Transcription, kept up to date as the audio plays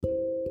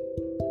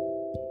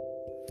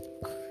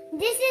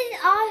this is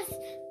us,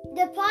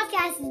 the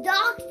podcast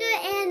Dr.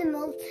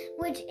 Animals,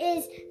 which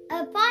is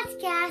a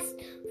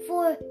podcast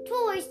for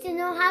toys to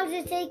know how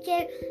to take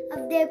care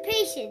of their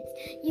patients.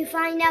 You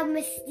find out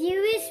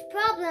mysterious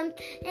problems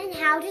and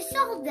how to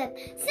solve them.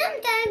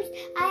 Sometimes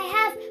I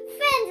have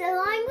friends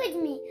along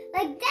with me,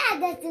 like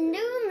Dad that's in the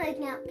room right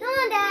now. Come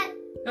on, Dad.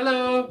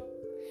 Hello.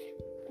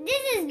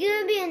 This is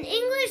going to be an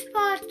English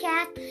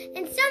podcast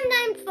and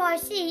sometimes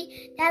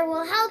Farsi that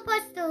will help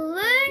us to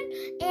learn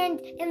and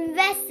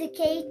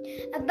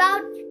investigate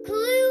about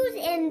clues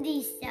and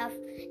these stuff.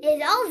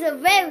 It's also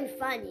very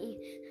funny.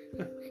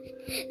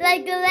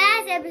 Like the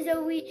last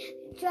episode we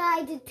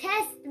tried to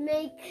test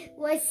make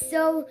was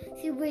so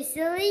super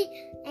silly.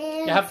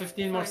 And You have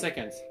 15 more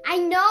seconds. I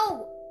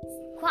know.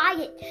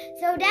 Quiet.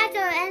 So that's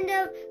our end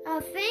of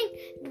our thing.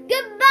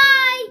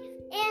 Goodbye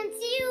and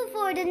see you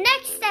for the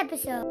next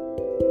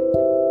episode.